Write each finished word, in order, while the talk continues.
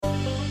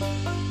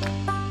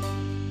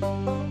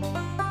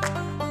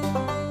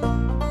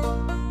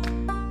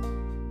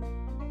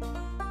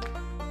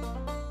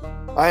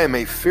I am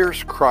a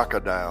fierce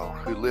crocodile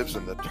who lives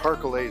in the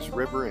Tarcoles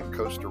River in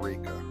Costa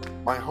Rica.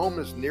 My home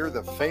is near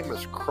the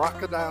famous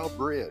Crocodile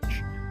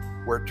Bridge,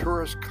 where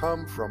tourists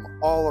come from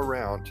all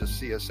around to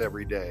see us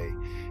every day.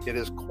 It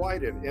is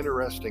quite an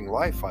interesting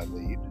life I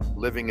lead,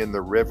 living in the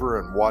river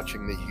and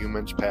watching the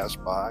humans pass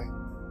by.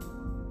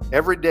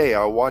 Every day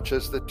I watch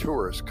as the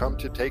tourists come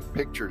to take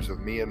pictures of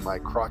me and my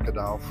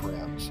crocodile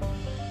friends.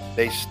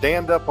 They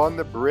stand up on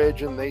the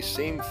bridge and they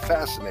seem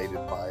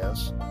fascinated by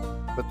us,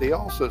 but they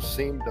also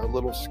seemed a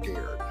little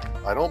scared.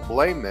 I don't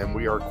blame them.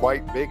 We are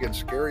quite big and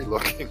scary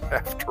looking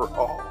after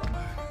all.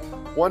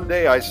 One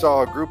day I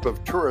saw a group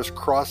of tourists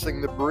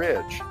crossing the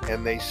bridge,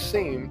 and they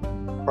seemed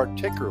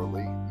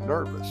particularly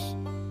nervous.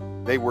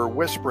 They were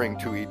whispering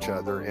to each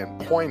other and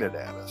pointed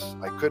at us.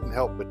 I couldn't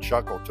help but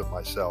chuckle to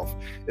myself.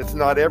 It's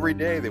not every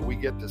day that we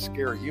get to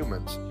scare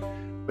humans.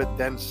 But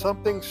then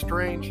something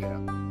strange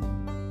happened.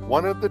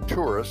 One of the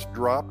tourists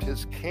dropped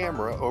his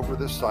camera over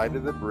the side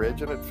of the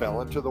bridge and it fell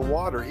into the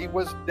water. He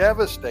was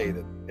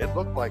devastated. It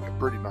looked like a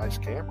pretty nice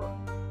camera.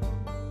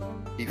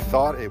 He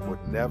thought it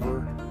would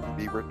never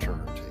be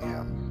returned to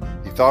him.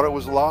 He thought it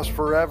was lost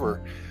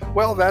forever.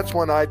 Well, that's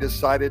when I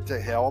decided to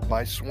help.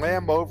 I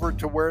swam over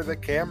to where the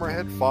camera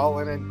had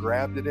fallen and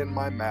grabbed it in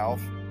my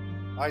mouth.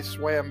 I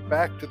swam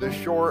back to the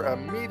shore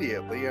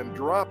immediately and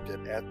dropped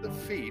it at the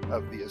feet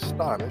of the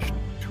astonished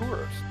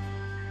tourists.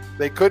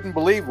 They couldn't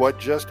believe what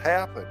just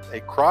happened. A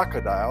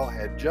crocodile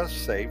had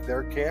just saved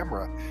their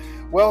camera.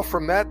 Well,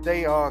 from that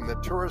day on, the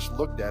tourists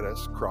looked at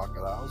us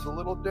crocodiles a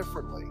little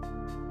differently.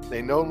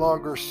 They no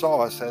longer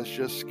saw us as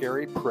just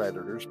scary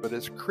predators, but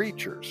as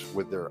creatures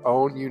with their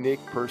own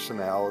unique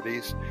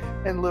personalities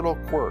and little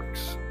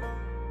quirks.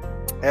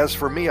 As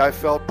for me, I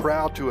felt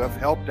proud to have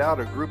helped out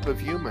a group of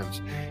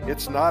humans.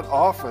 It's not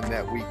often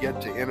that we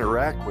get to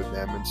interact with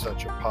them in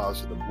such a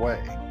positive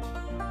way.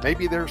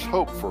 Maybe there's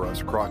hope for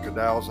us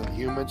crocodiles and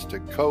humans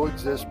to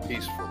coexist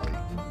peacefully,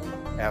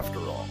 after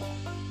all.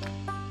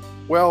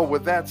 Well,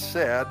 with that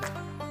said,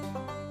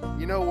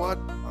 you know what?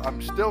 I'm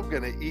still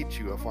going to eat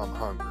you if I'm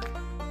hungry.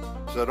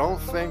 So don't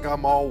think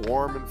I'm all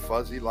warm and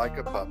fuzzy like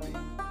a puppy.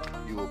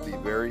 You will be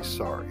very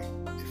sorry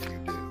if you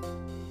do.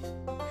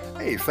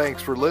 Hey,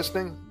 thanks for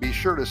listening. Be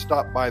sure to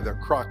stop by the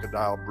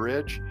Crocodile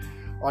Bridge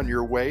on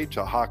your way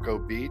to Jaco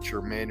Beach or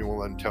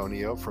Manuel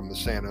Antonio from the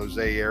San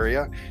Jose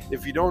area.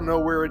 If you don't know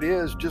where it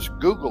is, just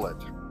Google it.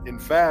 In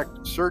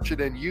fact, search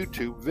it in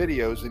YouTube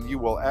videos and you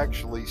will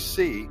actually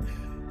see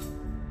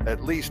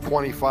at least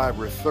 25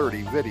 or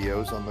 30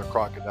 videos on the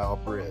Crocodile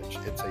Bridge.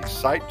 It's a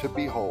sight to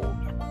behold.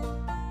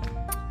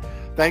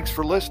 Thanks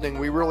for listening.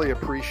 We really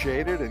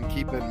appreciate it. And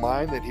keep in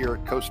mind that here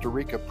at Costa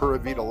Rica Pura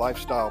Vida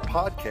Lifestyle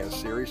Podcast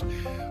Series,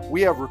 we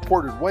have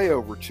recorded way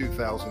over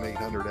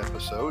 2,800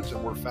 episodes,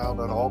 and we're found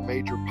on all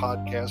major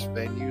podcast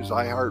venues,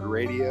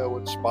 iHeartRadio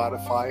and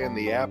Spotify, and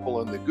the Apple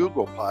and the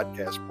Google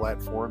podcast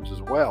platforms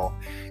as well.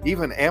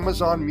 Even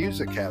Amazon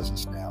Music has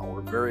us now.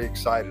 We're very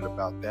excited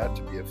about that,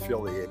 to be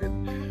affiliated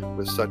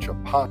with such a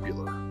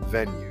popular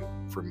venue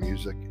for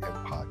music and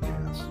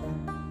podcasts.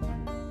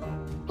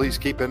 Please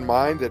keep in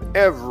mind that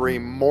every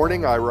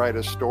morning I write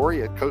a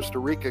story at Costa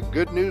Rica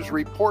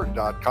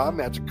GoodNewsReport.com.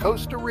 That's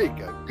Costa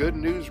Rica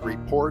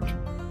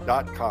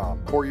GoodNewsReport.com.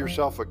 Pour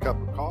yourself a cup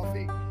of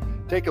coffee,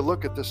 take a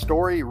look at the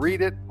story,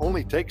 read it.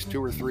 Only takes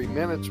 2 or 3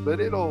 minutes,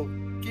 but it'll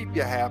keep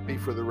you happy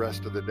for the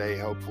rest of the day,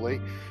 hopefully.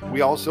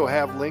 We also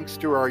have links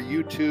to our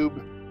YouTube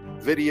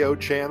video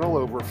channel,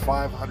 over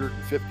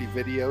 550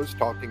 videos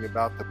talking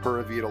about the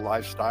Pura Vida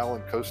lifestyle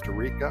in Costa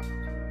Rica.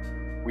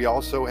 We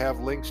also have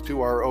links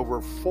to our over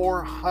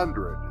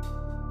 400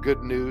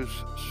 good news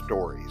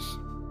stories,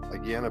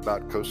 again,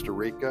 about Costa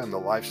Rica and the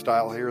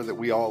lifestyle here that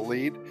we all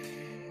lead,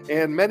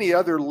 and many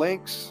other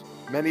links,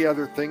 many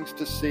other things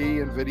to see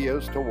and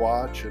videos to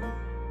watch. And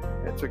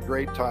it's a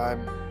great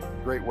time,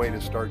 great way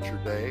to start your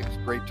day. It's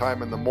a great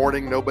time in the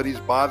morning. Nobody's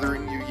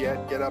bothering you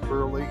yet. Get up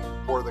early,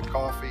 pour the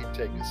coffee,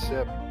 take a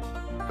sip.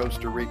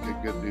 Costa Rica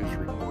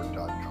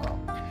GoodNewsReport.com.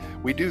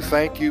 We do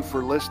thank you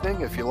for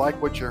listening. If you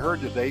like what you heard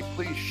today,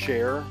 please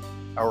share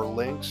our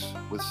links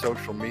with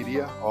social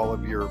media, all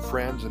of your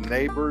friends and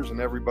neighbors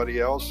and everybody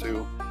else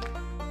who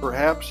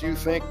perhaps you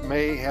think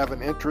may have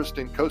an interest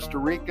in Costa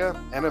Rica.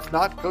 And if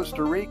not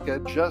Costa Rica,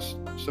 just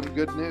some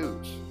good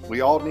news. We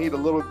all need a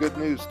little good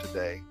news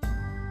today.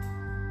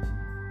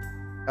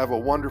 Have a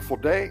wonderful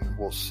day.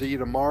 We'll see you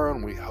tomorrow,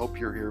 and we hope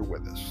you're here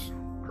with us.